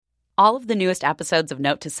All of the newest episodes of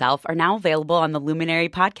Note to Self are now available on the Luminary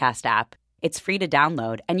podcast app. It's free to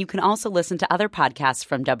download, and you can also listen to other podcasts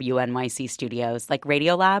from WNYC Studios like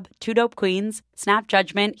Radiolab, Two Dope Queens, Snap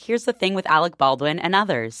Judgment, Here's the Thing with Alec Baldwin, and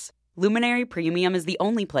others. Luminary Premium is the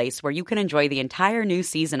only place where you can enjoy the entire new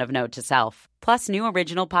season of Note to Self, plus new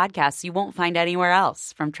original podcasts you won't find anywhere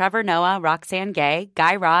else, from Trevor Noah, Roxanne Gay,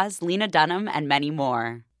 Guy Raz, Lena Dunham, and many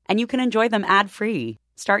more. And you can enjoy them ad-free.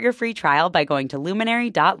 Start your free trial by going to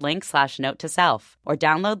luminary.link/note-to-self or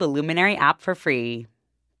download the Luminary app for free.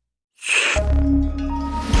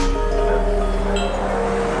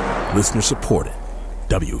 Listener supported.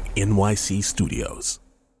 WNYC Studios.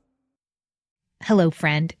 Hello,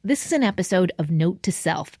 friend. This is an episode of Note to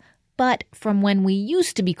Self, but from when we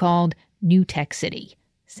used to be called New Tech City.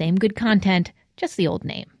 Same good content, just the old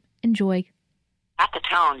name. Enjoy. At the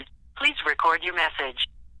tone, please record your message.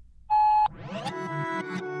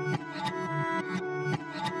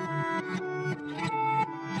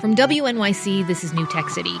 From WNYC, this is New Tech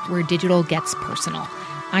City, where digital gets personal.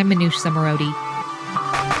 I'm Manoush Zomorodi.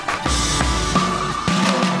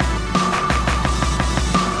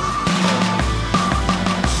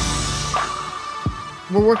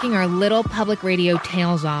 We're working our little public radio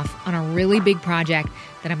tails off on a really big project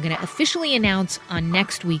that I'm going to officially announce on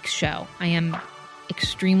next week's show. I am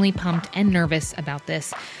extremely pumped and nervous about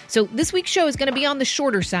this. So this week's show is going to be on the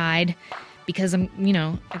shorter side because I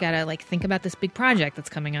got to think about this big project that's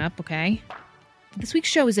coming up, okay? This week's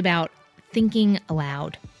show is about thinking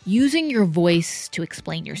aloud, using your voice to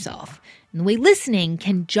explain yourself. And the way listening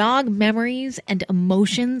can jog memories and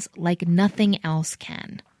emotions like nothing else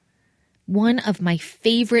can. One of my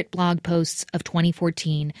favorite blog posts of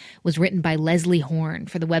 2014 was written by Leslie Horn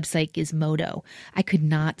for the website Gizmodo. I could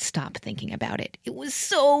not stop thinking about it. It was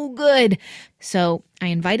so good. So I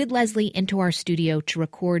invited Leslie into our studio to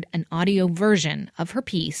record an audio version of her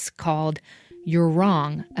piece called You're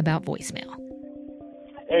Wrong About Voicemail.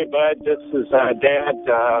 Hey, bud, this is Dad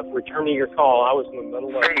returning your call. I was in the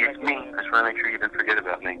middle of... Hey, it's me. I just want to make sure you didn't forget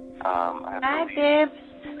about me. Hi, Dibs.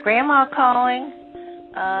 Grandma calling.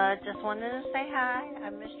 Just wanted to say hi. I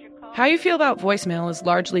missed your call. How you feel about voicemail is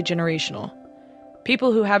largely generational.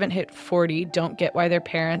 People who haven't hit 40 don't get why their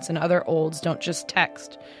parents and other olds don't just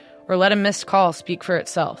text or let a missed call speak for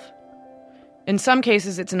itself. In some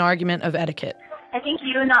cases, it's an argument of etiquette. I think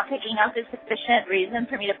you not picking up is sufficient reason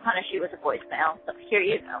for me to punish you with a voicemail. So here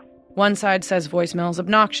you go. One side says voicemail is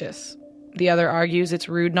obnoxious. The other argues it's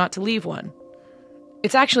rude not to leave one.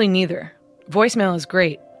 It's actually neither. Voicemail is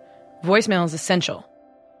great. Voicemail is essential.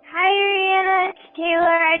 Hi, Rihanna. It's Taylor.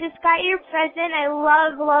 I just got your present. I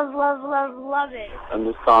love it. I'm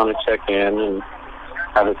just calling to check in and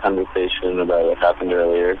have a conversation about what happened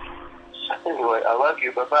earlier. Anyway, I love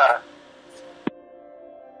you. Bye-bye.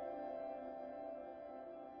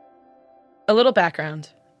 A little background.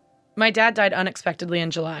 My dad died unexpectedly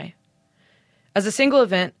in July. As a single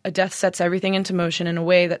event, a death sets everything into motion in a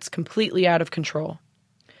way that's completely out of control.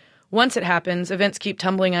 Once it happens, events keep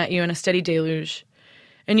tumbling at you in a steady deluge.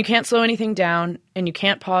 And you can't slow anything down, and you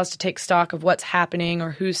can't pause to take stock of what's happening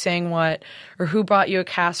or who's saying what, or who brought you a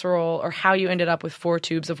casserole, or how you ended up with 4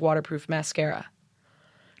 tubes of waterproof mascara.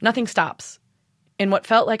 Nothing stops. In what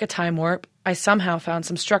felt like a time warp, I somehow found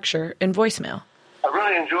some structure in voicemail. I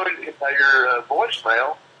really enjoyed your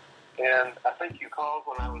voicemail, and I think you called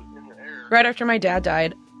when I was in the air. Right after my dad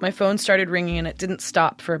died, my phone started ringing and it didn't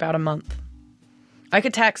stop for about a month. I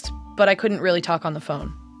could text, but I couldn't really talk on the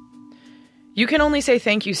phone. You can only say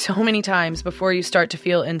thank you so many times before you start to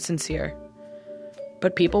feel insincere.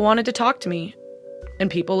 But people wanted to talk to me,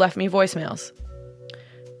 and people left me voicemails.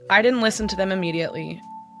 I didn't listen to them immediately,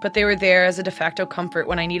 but they were there as a de facto comfort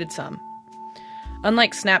when I needed some.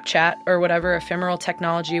 Unlike Snapchat or whatever ephemeral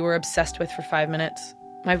technology we're obsessed with for 5 minutes,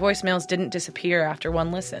 my voicemails didn't disappear after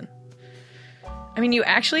one listen. I mean, you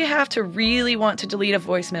actually have to really want to delete a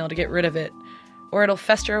voicemail to get rid of it, or it'll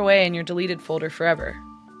fester away in your deleted folder forever.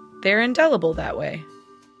 They're indelible that way.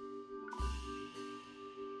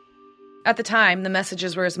 At the time, the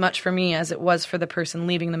messages were as much for me as it was for the person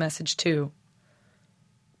leaving the message too.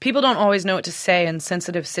 People don't always know what to say in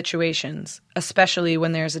sensitive situations, especially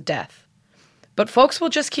when there's a death. But folks will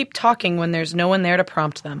just keep talking when there's no one there to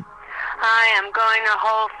prompt them. Hi, I'm going to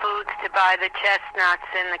Whole Foods to buy the chestnuts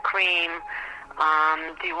and the cream.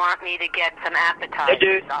 Do you want me to get some appetizers? Hey,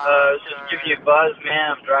 dude, just give you a buzz,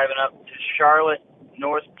 man. I'm driving up to Charlotte,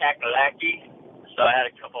 North Kakalaki, so I had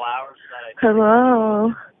a couple hours.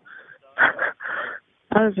 Hello.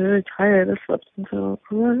 I was really tired. I slept until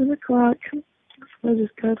 11 o'clock, so I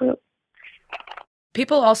just got up.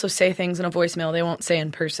 People also say things in a voicemail they won't say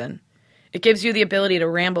in person. It gives you the ability to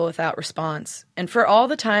ramble without response. And for all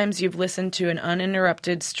the times you've listened to an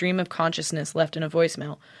uninterrupted stream of consciousness left in a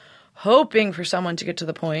voicemail, hoping for someone to get to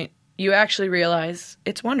the point, you actually realize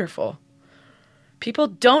it's wonderful. People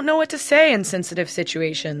don't know what to say in sensitive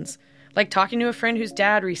situations, like talking to a friend whose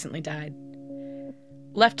dad recently died.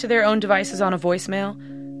 Left to their own devices on a voicemail,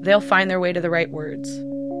 they'll find their way to the right words.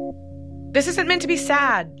 This isn't meant to be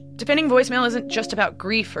sad. Defending voicemail isn't just about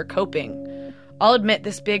grief or coping. I'll admit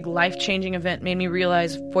this big life-changing event made me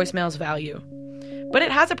realize voicemail's value. But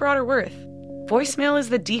it has a broader worth. Voicemail is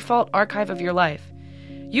the default archive of your life.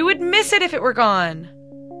 You would miss it if it were gone.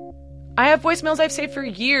 I have voicemails I've saved for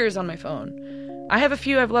years on my phone. I have a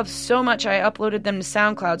few I've loved so much I uploaded them to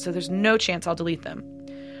SoundCloud so there's no chance I'll delete them.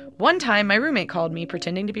 One time, my roommate called me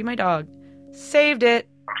pretending to be my dog. Saved it.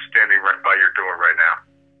 I'm standing right by your door right now,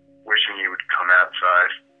 wishing you would come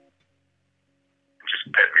outside and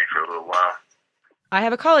just pet me for a little while. I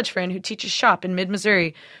have a college friend who teaches shop in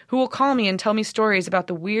mid-Missouri who will call me and tell me stories about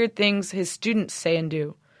the weird things his students say and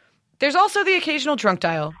do. There's also the occasional drunk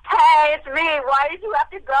dial. Hey, it's me. Why did you have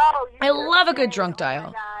to go? I love a good drunk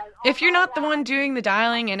dial. If you're not the one doing the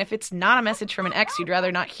dialing, and if it's not a message from an ex you'd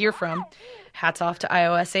rather not hear from, hats off to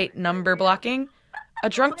iOS 8 number blocking, a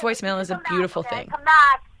drunk voicemail is a beautiful thing. Come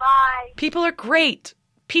on, bye. People are great.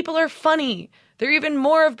 People are funny. They're even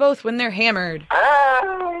more of both when they're hammered.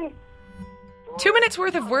 Hey. 2 minutes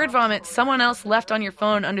worth of word vomit someone else left on your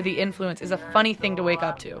phone under the influence is a funny thing to wake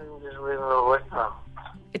up to.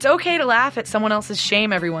 It's okay to laugh at someone else's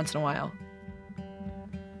shame every once in a while.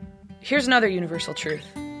 Here's another universal truth.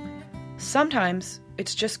 Sometimes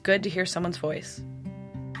it's just good to hear someone's voice.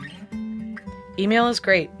 Email is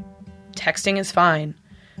great. Texting is fine.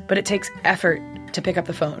 But it takes effort to pick up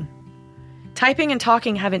the phone. Typing and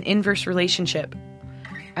talking have an inverse relationship.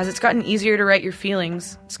 As it's gotten easier to write your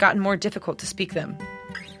feelings, it's gotten more difficult to speak them.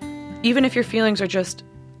 Even if your feelings are just,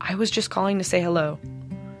 I was just calling to say hello.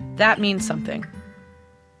 That means something.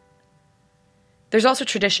 There's also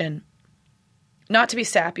tradition. Not to be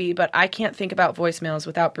sappy, but I can't think about voicemails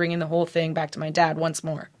without bringing the whole thing back to my dad once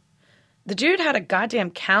more. The dude had a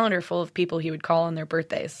goddamn calendar full of people he would call on their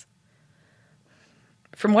birthdays.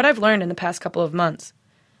 From what I've learned in the past couple of months,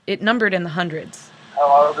 it numbered in the hundreds.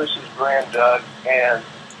 Hello, this is Grand Doug, and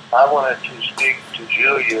I wanted to speak to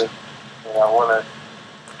Julia, and I want to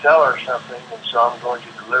tell her something, and so I'm going to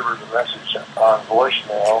deliver the message on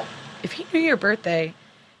voicemail. If he knew your birthday,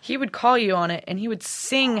 he would call you on it, and he would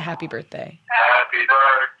sing happy birthday. Happy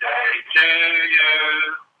birthday to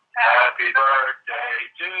you. Happy birthday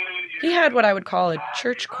to you. He had what I would call a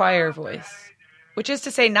church choir voice, which is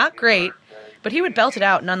to say not great, but he would belt it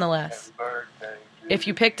out nonetheless. If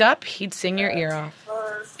you picked up, he'd sing your ear off.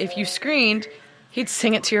 If you screamed, he'd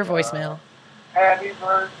sing it to your voicemail. Happy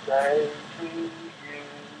birthday to you.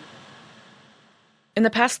 In the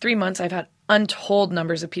past 3 months, I've had untold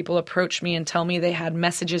numbers of people approach me and tell me they had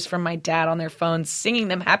messages from my dad on their phones singing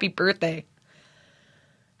them happy birthday.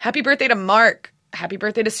 Happy birthday to Mark. Happy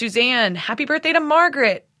birthday to Suzanne. Happy birthday to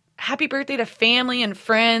Margaret. Happy birthday to family and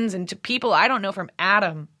friends and to people I don't know from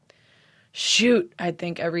Adam. Shoot, I'd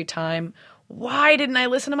think every time. Why didn't I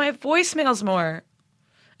listen to my voicemails more?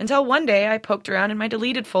 Until one day I poked around in my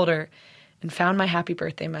deleted folder and found my happy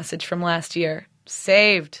birthday message from last year.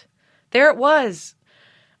 Saved. There it was.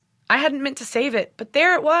 I hadn't meant to save it, but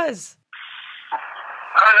there it was.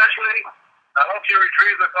 Hi, Ashley. I hope you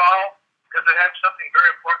retrieve the call because I have something very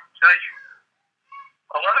important to tell you.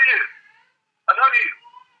 I love you. I love you.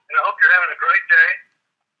 And I hope you're having a great day.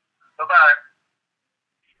 Bye-bye.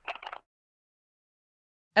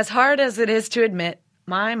 As hard as it is to admit,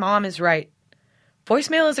 my mom is right.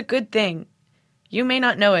 Voicemail is a good thing. You may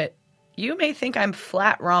not know it. You may think I'm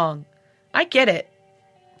flat wrong. I get it.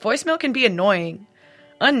 Voicemail can be annoying.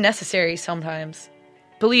 Unnecessary sometimes.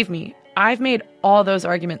 Believe me, I've made all those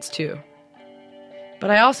arguments too.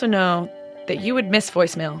 But I also know that you would miss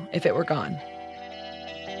voicemail if it were gone.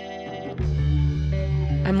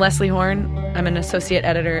 I'm Leslie Horn. I'm an associate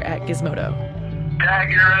editor at Gizmodo.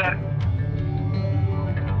 Accurate.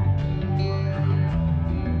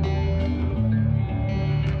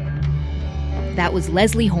 That was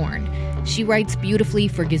Leslie Horn. She writes beautifully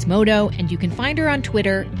for Gizmodo, and you can find her on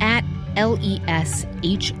Twitter at LESHORN.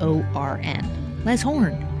 Les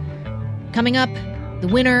Horn. Coming up, the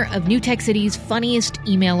winner of New Tech City's Funniest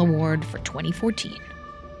Email Award for 2014.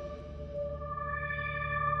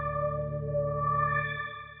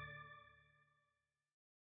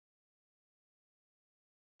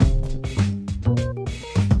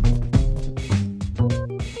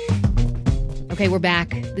 Okay, we're back.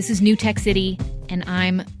 This is New Tech City, and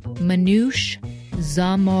I'm Manoush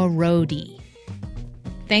Zomorodi.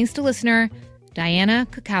 thanks to listener Diana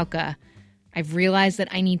Kakauka, I've realized that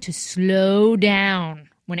I need to slow down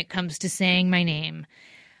when it comes to saying my name.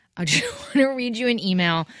 I just want to read you an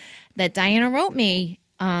email that Diana wrote me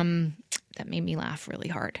that made me laugh really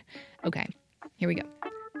hard. Okay, here we go.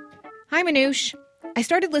 Hi, Manoush. I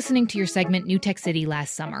started listening to your segment New Tech City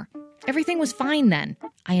last summer. Everything was fine then.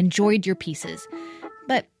 I enjoyed your pieces.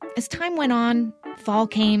 But as time went on, fall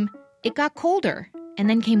came, it got colder, and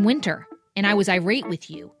then came winter, and I was irate with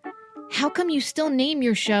you. How come you still name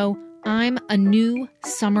your show I'm a New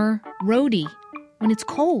Summer Roadie when it's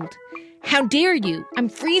cold? How dare you? I'm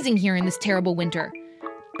freezing here in this terrible winter.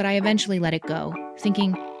 But I eventually let it go,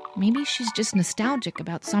 thinking maybe she's just nostalgic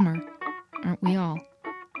about summer. Aren't we all?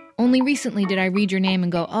 Only recently did I read your name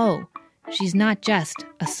and go, oh, she's not just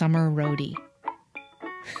a summer roadie.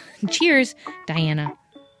 Cheers, Diana.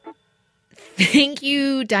 Thank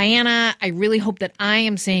you, Diana. I really hope that I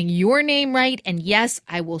am saying your name right. And yes,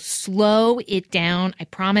 I will slow it down. I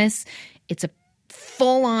promise. It's a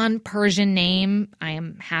full-on Persian name. I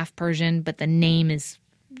am half Persian, but the name is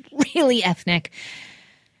really ethnic.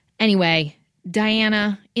 Anyway,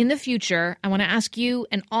 Diana, in the future, I want to ask you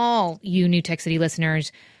and all you New Tech City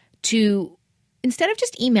listeners to, instead of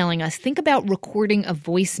just emailing us, think about recording a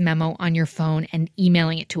voice memo on your phone and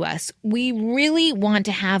emailing it to us. We really want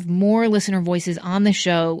to have more listener voices on the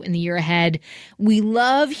show in the year ahead. We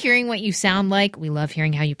love hearing what you sound like. We love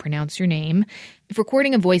hearing how you pronounce your name. If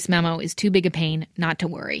recording a voice memo is too big a pain, not to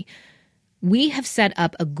worry. We have set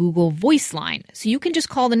up a Google Voice line, so you can just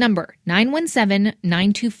call the number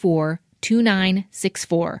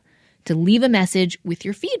 917-924-2964 to leave a message with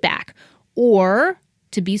your feedback, or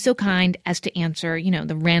to be so kind as to answer,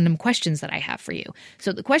 the random questions that I have for you.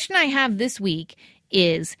 So the question I have this week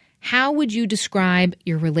is, how would you describe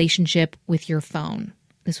your relationship with your phone?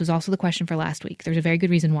 This was also the question for last week. There's a very good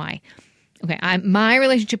reason why. Okay, my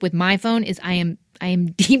relationship with my phone is I am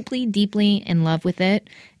deeply, deeply in love with it.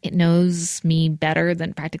 It knows me better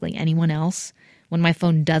than practically anyone else. When my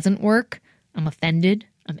phone doesn't work, I'm offended.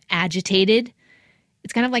 I'm agitated.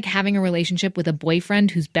 It's kind of like having a relationship with a boyfriend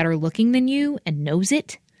who's better looking than you and knows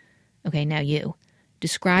it. Okay, now you.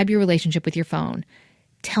 Describe your relationship with your phone.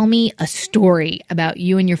 Tell me a story about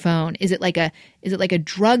you and your phone. Is it like a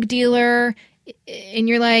drug dealer in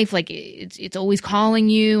your life? Like it's always calling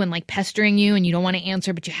you and like pestering you and you don't want to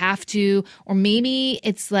answer, but you have to. Or maybe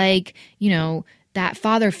it's like, that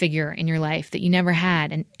father figure in your life that you never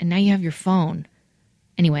had and now you have your phone.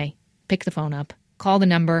 Anyway, pick the phone up. Call the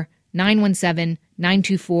number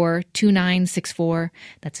 917-924-2964.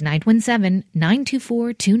 That's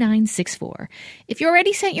 917-924-2964. If you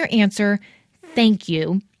already sent your answer, thank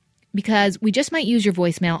you, because we just might use your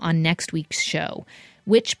voicemail on next week's show,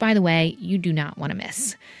 which, by the way, you do not want to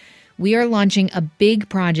miss. We are launching a big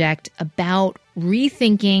project about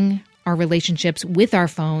rethinking our relationships with our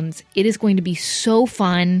phones. It is going to be so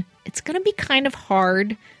fun. It's going to be kind of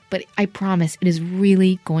hard, but I promise it is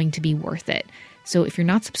really going to be worth it. So if you're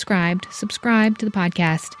not subscribed, subscribe to the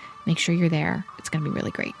podcast. Make sure you're there. It's going to be really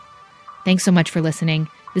great. Thanks so much for listening.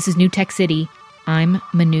 This is New Tech City. I'm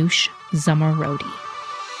Manoush Zomorodi.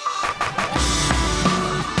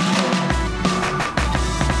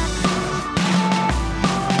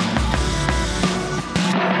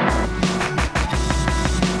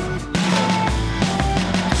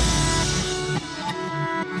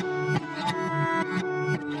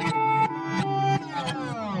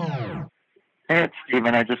 Hey, it's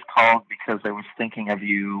Steven. I just called because I was thinking of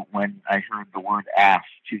you when I heard the word ass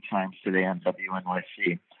 2 times today on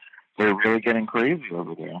WNYC. They're really getting crazy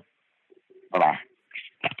over there. Bye-bye.